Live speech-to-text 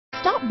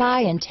Stop by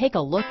and take a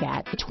look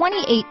at the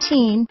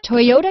 2018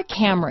 Toyota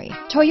Camry.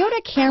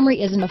 Toyota Camry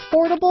is an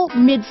affordable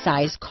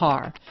mid-size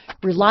car,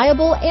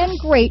 reliable and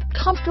great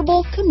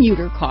comfortable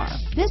commuter car.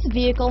 This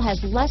vehicle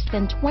has less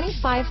than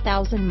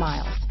 25,000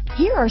 miles.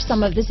 Here are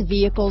some of this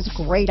vehicle's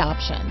great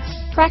options: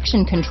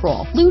 traction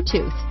control,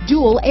 Bluetooth,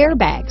 dual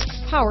airbags,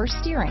 power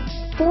steering,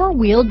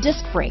 four-wheel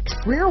disc brakes,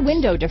 rear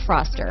window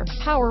defroster,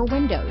 power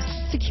windows,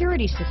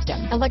 security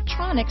system,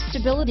 electronic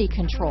stability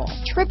control,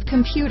 trip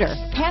computer,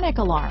 panic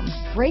alarm,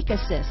 brake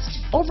assist,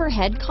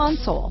 overhead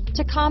console,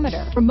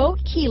 tachometer, remote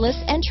keyless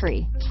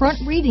entry, front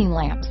reading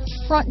lamps,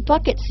 front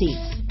bucket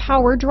seats,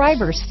 power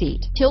driver's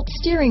seat, tilt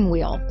steering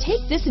wheel.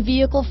 Take this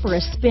vehicle for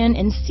a spin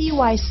and see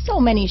why so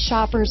many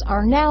shoppers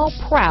are now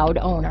proud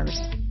owners.